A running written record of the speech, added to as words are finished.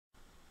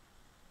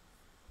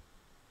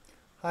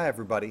Hi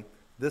everybody.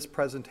 This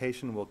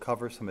presentation will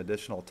cover some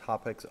additional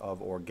topics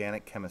of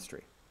organic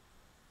chemistry.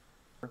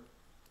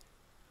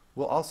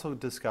 We'll also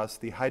discuss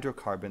the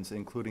hydrocarbons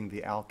including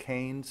the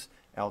alkanes,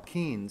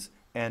 alkenes,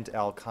 and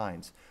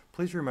alkynes.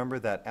 Please remember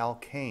that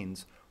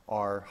alkanes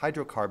are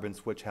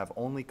hydrocarbons which have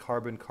only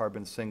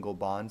carbon-carbon single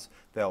bonds.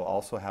 They'll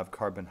also have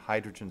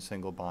carbon-hydrogen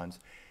single bonds.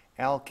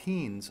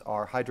 Alkenes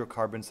are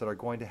hydrocarbons that are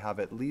going to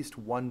have at least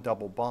one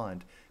double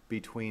bond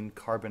between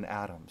carbon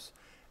atoms.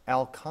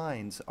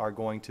 Alkynes are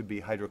going to be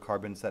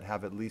hydrocarbons that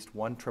have at least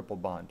one triple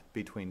bond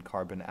between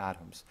carbon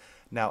atoms.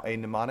 Now, a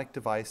mnemonic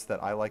device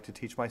that I like to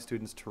teach my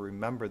students to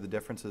remember the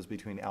differences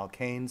between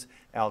alkanes,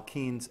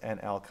 alkenes, and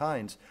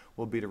alkynes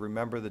will be to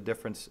remember the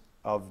difference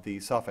of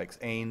the suffix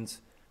anes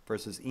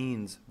versus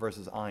enes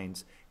versus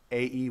ines.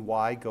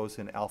 AEY goes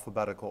in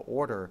alphabetical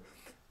order.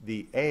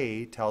 The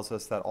A tells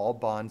us that all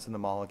bonds in the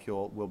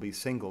molecule will be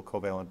single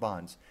covalent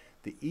bonds.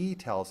 The E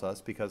tells us,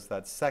 because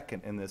that's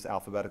second in this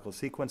alphabetical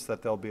sequence,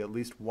 that there'll be at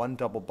least one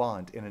double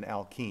bond in an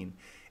alkene.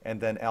 And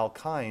then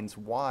alkynes,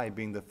 Y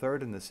being the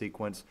third in the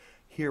sequence,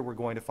 here we're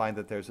going to find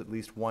that there's at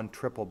least one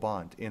triple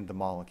bond in the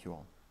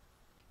molecule.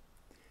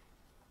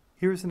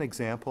 Here's an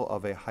example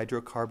of a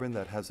hydrocarbon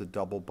that has a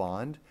double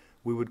bond.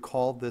 We would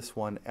call this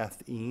one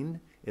ethyne.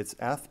 It's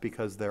eth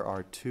because there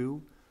are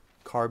two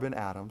carbon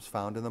atoms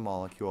found in the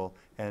molecule,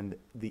 and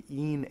the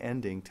ene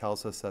ending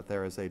tells us that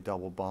there is a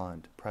double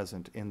bond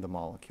present in the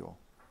molecule.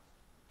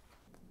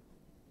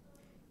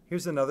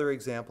 Here's another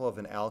example of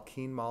an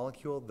alkyne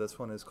molecule. This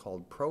one is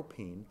called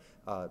propane.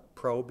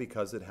 Pro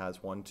because it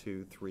has 1,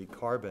 2, 3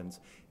 carbons,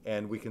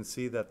 and we can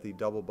see that the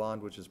double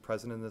bond which is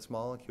present in this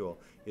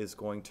molecule is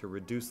going to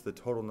reduce the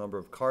total number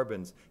of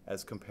carbons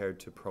as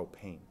compared to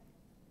propane.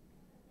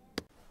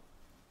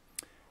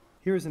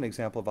 Here's an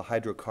example of a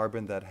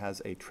hydrocarbon that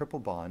has a triple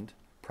bond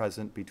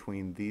present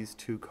between these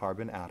two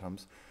carbon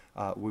atoms.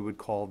 We would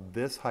call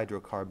this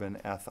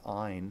hydrocarbon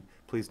ethyne.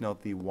 Please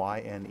note the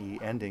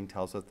YNE ending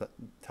tells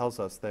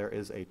us there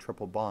is a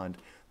triple bond.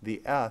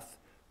 The eth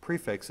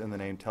prefix in the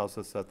name tells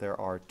us that there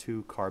are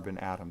two carbon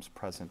atoms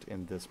present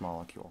in this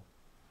molecule.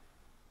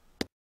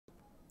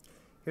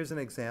 Here's an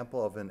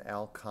example of an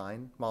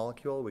alkyne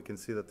molecule. We can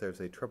see that there's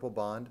a triple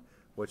bond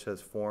which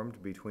has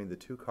formed between the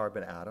two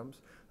carbon atoms.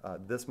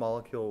 This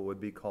molecule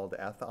would be called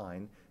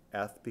ethyne,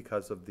 eth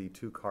because of the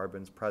two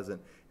carbons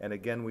present, and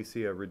again we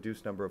see a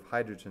reduced number of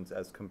hydrogens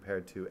as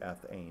compared to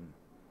ethane.